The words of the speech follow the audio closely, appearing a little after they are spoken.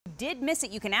did miss it,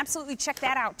 you can absolutely check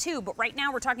that out too. But right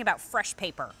now we're talking about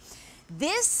FreshPaper.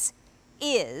 This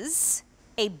is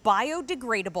a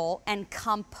biodegradable and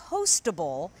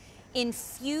compostable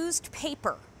infused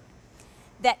paper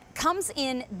that comes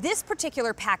in this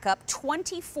particular pack up,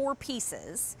 24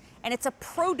 pieces, and it's a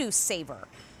produce saver.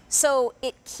 So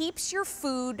it keeps your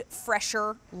food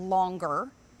fresher longer,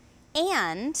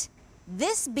 and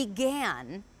this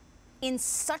began in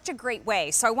such a great way.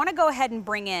 So I want to go ahead and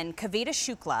bring in Kavita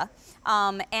Shukla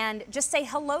and just say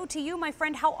hello to you, my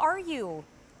friend. How are you?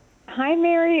 Hi,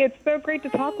 Mary. It's so great to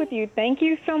talk with you. Thank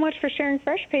you so much for sharing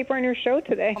FreshPaper on your show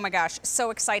today. Oh my gosh, so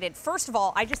excited. First of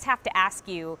all, I just have to ask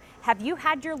you, have you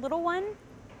had your little one?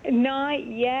 Not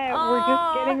yet. We're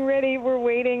just getting ready. We're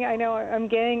waiting. I know I'm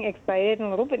getting excited and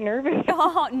a little bit nervous.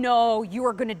 Oh, no, you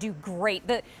are going to do great.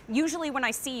 Usually when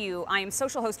I see you, I am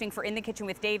social hosting for In the Kitchen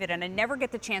with David, and I never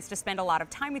get the chance to spend a lot of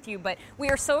time with you, but we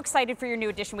are so excited for your new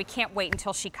addition. We can't wait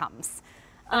until she comes.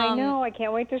 I know. I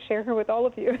can't wait to share her with all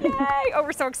of you. Yay! Oh,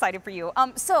 we're so excited for you.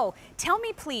 So tell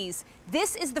me, please,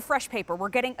 this is the FreshPaper. We're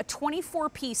getting a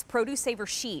 24-piece produce saver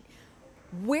sheet.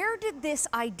 Where did this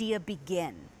idea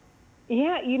begin?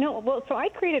 Yeah, so I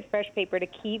created FreshPaper to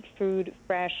keep food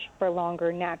fresh for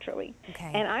longer naturally.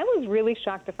 Okay. And I was really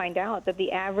shocked to find out that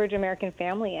the average American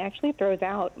family actually throws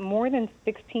out more than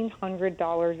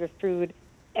 $1,600 of food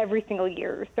every single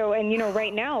year. So,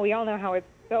 right now we all know how it's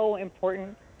so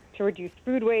important to reduce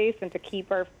food waste and to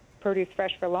keep our produce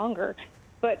fresh for longer.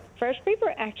 But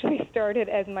FreshPaper actually started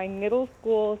as my middle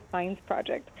school science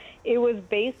project. It was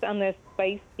based on this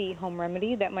spicy home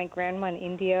remedy that my grandma in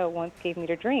India once gave me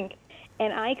to drink.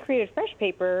 And I created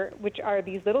FreshPaper, which are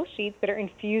these little sheets that are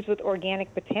infused with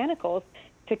organic botanicals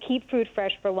to keep food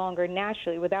fresh for longer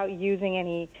naturally without using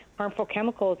any harmful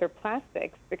chemicals or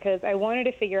plastics, because I wanted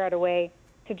to figure out a way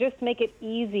to just make it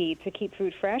easy to keep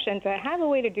food fresh and to have a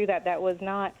way to do that that was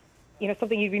not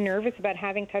something you'd be nervous about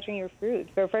having touching your food.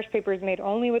 So FreshPaper is made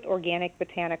only with organic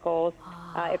botanicals.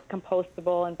 It's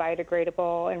compostable and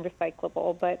biodegradable and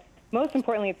recyclable. But most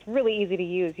importantly, it's really easy to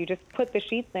use. You just put the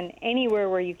sheets in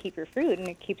anywhere where you keep your food, and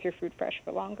it keeps your food fresh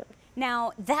for longer.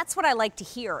 Now, that's what I like to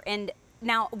hear. And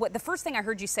now, the first thing I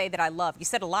heard you say that I love, you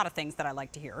said a lot of things that I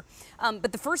like to hear,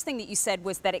 but the first thing that you said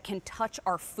was that it can touch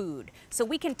our food. So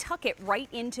we can tuck it right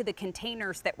into the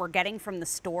containers that we're getting from the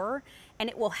store, and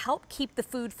it will help keep the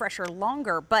food fresher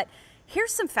longer. But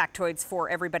here's some factoids for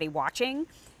everybody watching.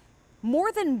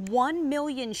 More than 1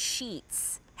 million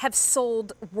sheets have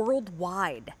sold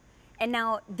worldwide. And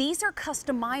now these are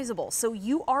customizable. So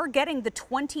you are getting the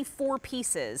 24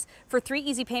 pieces for 3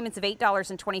 easy payments of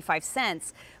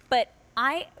 $8.25. But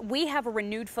we have a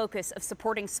renewed focus of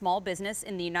supporting small business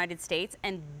in the United States,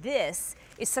 and this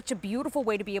is such a beautiful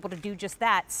way to be able to do just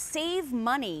that. Save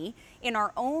money in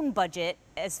our own budget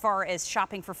as far as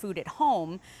shopping for food at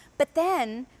home, but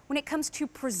then when it comes to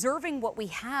preserving what we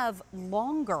have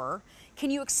longer,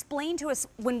 can you explain to us,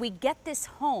 when we get this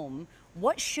home,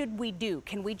 what should we do?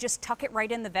 Can we just tuck it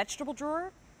right in the vegetable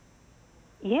drawer?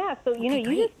 Yeah, so you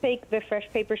just take the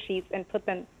FreshPaper sheets and put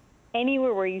them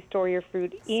anywhere where you store your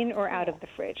food, in or out of the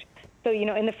fridge. So,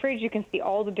 in the fridge you can see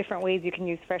all the different ways you can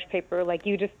use FreshPaper. Like,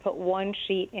 you just put one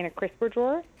sheet in a crisper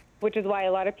drawer, which is why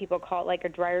a lot of people call it like a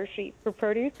dryer sheet for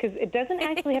produce, because it doesn't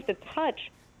actually have to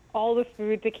touch all the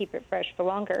food to keep it fresh for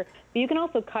longer. But you can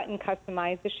also cut and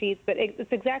customize the sheets. But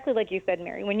it's exactly like you said,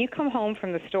 Mary. When you come home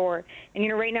from the store,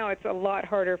 and right now it's a lot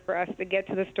harder for us to get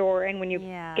to the store, and when you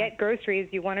get groceries,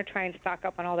 you want to try and stock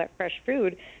up on all that fresh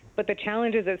food. But the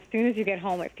challenge is, as soon as you get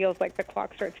home, it feels like the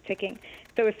clock starts ticking.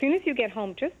 So as soon as you get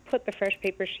home, just put the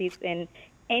FreshPaper sheets in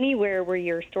anywhere where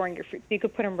you're storing your food. So you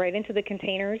could put them right into the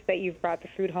containers that you've brought the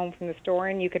food home from the store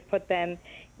in. You could put them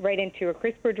right into a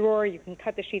crisper drawer. You can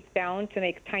cut the sheets down to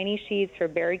make tiny sheets for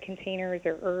berry containers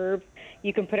or herbs.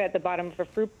 You can put it at the bottom of a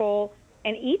fruit bowl.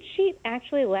 And each sheet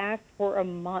actually lasts for a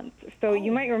month. So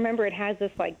you might remember it has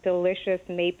this delicious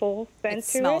maple scent to it. It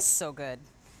smells so good.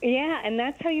 Yeah, and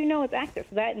that's how you know it's active.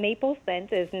 So that maple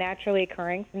scent is naturally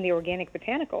occurring from the organic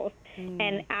botanicals.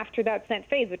 And after that scent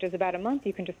fades, which is about a month,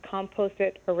 you can just compost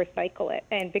it or recycle it.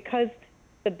 And because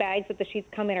the bags that the sheets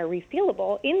come in are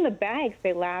resealable, in the bags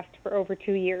they last for over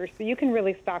 2 years. So you can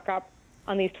really stock up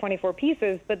on these 24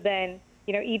 pieces, but then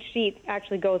each sheet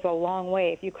actually goes a long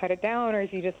way. If you cut it down, or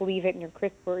if you just leave it in your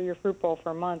crisper or your fruit bowl for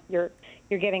a month, you're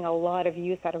getting a lot of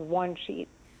use out of one sheet.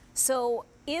 So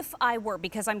if I were,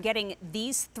 because I'm getting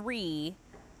these 3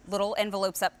 little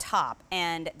envelopes up top,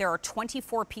 and there are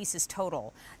 24 pieces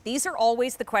total. These are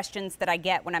always the questions that I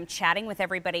get when I'm chatting with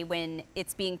everybody when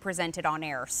it's being presented on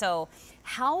air. So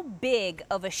how big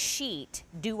of a sheet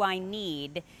do I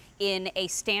need in a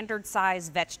standard size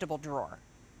vegetable drawer?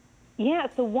 Yeah,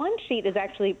 so one sheet is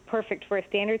actually perfect for a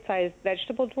standard sized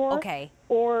vegetable drawer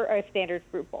or a standard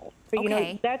fruit bowl. So, you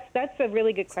know, that's a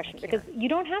really good question because you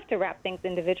don't have to wrap things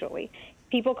individually.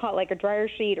 People call it like a dryer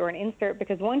sheet or an insert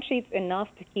because one sheet's enough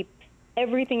to keep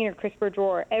everything in your crisper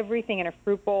drawer, everything in a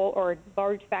fruit bowl or a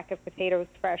large sack of potatoes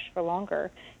fresh for longer.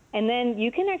 And then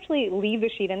you can actually leave the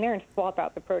sheet in there and swap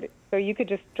out the produce. So you could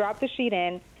just drop the sheet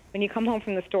in. When you come home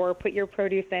from the store, put your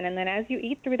produce in, and then as you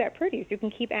eat through that produce, you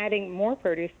can keep adding more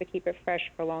produce to keep it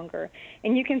fresh for longer.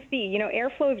 And you can see, you know,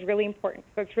 airflow is really important.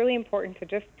 So it's really important to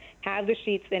just have the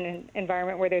sheets in an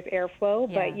environment where there's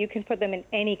airflow, but you can put them in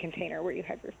any container where you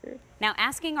have your food. Now,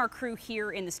 asking our crew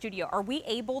here in the studio, are we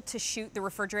able to shoot the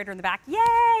refrigerator in the back?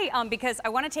 Yay! Because I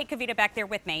want to take Kavita back there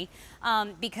with me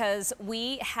because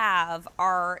we have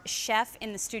our chef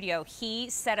in the studio. He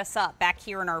set us up back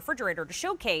here in our refrigerator to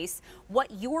showcase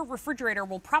what your refrigerator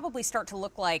will probably start to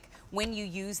look like when you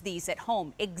use these at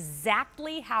home.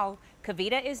 Exactly how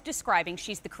Kavita is describing.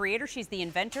 She's the creator, she's the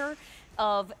inventor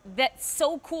of that's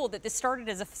so cool that this started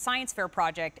as a science fair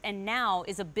project and now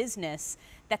is a business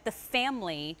that the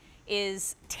family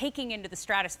is taking into the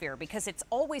stratosphere because it's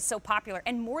always so popular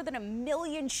and more than 1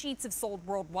 million sheets have sold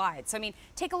worldwide. So I mean,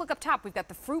 take a look up top. We've got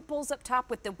the fruit bowls up top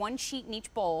with the one sheet in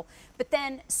each bowl, but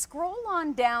then scroll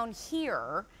on down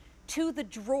here to the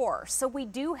drawer. So we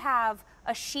do have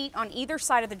a sheet on either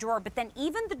side of the drawer, but then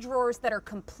even the drawers that are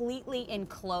completely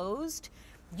enclosed,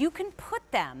 you can put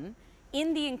them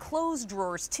in the enclosed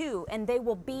drawers too, and they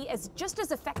will be just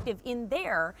as effective in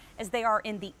there as they are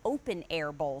in the open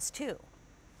air bowls too.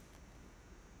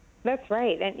 That's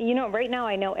right. And you know, right now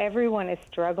I know everyone is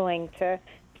struggling to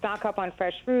stock up on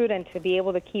fresh fruit and to be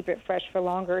able to keep it fresh for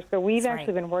longer. So we've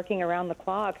actually been working around the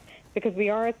clock because we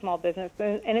are a small business,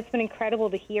 and it's been incredible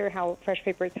to hear how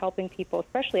FreshPaper is helping people,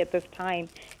 especially at this time,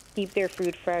 keep their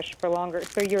food fresh for longer.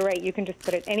 So you're right, you can just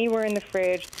put it anywhere in the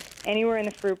fridge, anywhere in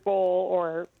the fruit bowl,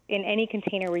 or in any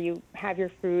container where you have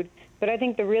your food. But I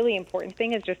think the really important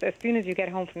thing is just as soon as you get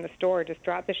home from the store, just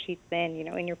drop the sheets in, you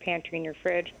know, in your pantry, in your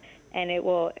fridge, and it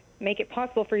will make it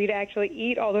possible for you to actually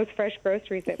eat all those fresh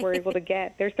groceries that we're able to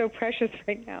get. They're so precious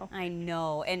right now. I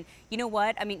know. And you know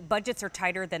what? I mean, budgets are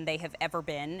tighter than they have ever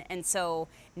been. And so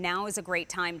now is a great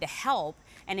time to help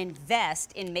and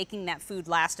invest in making that food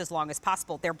last as long as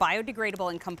possible. They're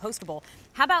biodegradable and compostable.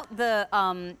 How about the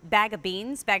bag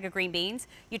of green beans?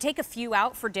 You take a few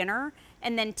out for dinner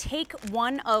and then take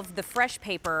one of the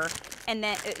FreshPaper and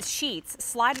then sheets,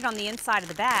 slide it on the inside of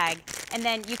the bag, and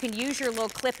then you can use your little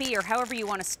clippy or however you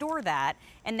want to store that,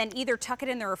 and then either tuck it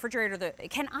in the refrigerator.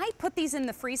 Can I put these in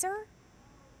the freezer?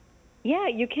 Yeah,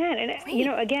 you can. And, you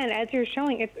know, again, as you're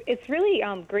showing, it's really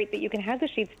great that you can have the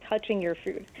sheets touching your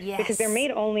food. Yes. Because they're made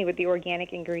only with the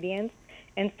organic ingredients.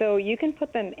 And so you can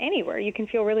put them anywhere. You can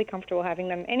feel really comfortable having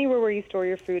them anywhere where you store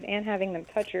your food and having them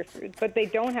touch your food. But they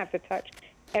don't have to touch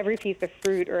every piece of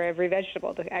fruit or every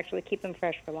vegetable to actually keep them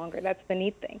fresh for longer. That's the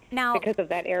neat thing, now, because of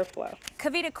that airflow.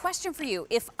 Kavita, question for you.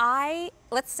 If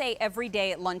let's say every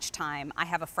day at lunchtime, I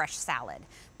have a fresh salad,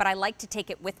 but I like to take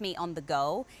it with me on the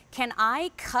go, can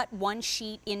I cut one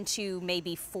sheet into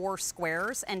maybe 4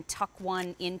 squares and tuck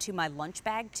one into my lunch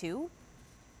bag too?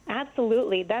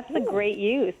 Absolutely. That's a great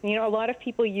use. You know, a lot of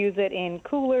people use it in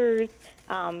coolers,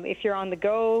 if you're on the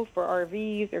go for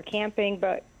RVs or camping,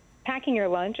 but packing your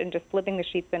lunch and just slipping the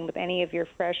sheets in with any of your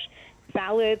fresh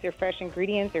salads, your fresh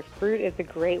ingredients, your fruit is a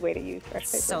great way to use FreshPaper.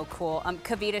 So cool.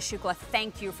 Kavita Shukla,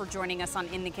 thank you for joining us on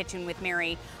In the Kitchen with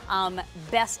Mary.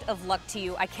 Best of luck to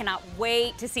you. I cannot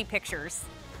wait to see pictures.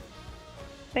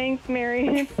 Thanks,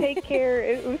 Mary. Take care.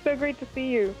 It was so great to see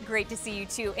you. Great to see you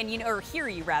too, and or hear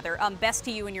you rather. Best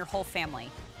to you and your whole family.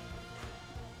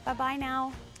 Bye-bye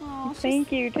now. Aww,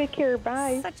 thank you. Take care.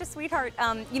 Bye. Such a sweetheart.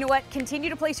 You know what? Continue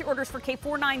to place your orders for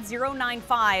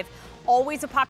K49095. Always a popular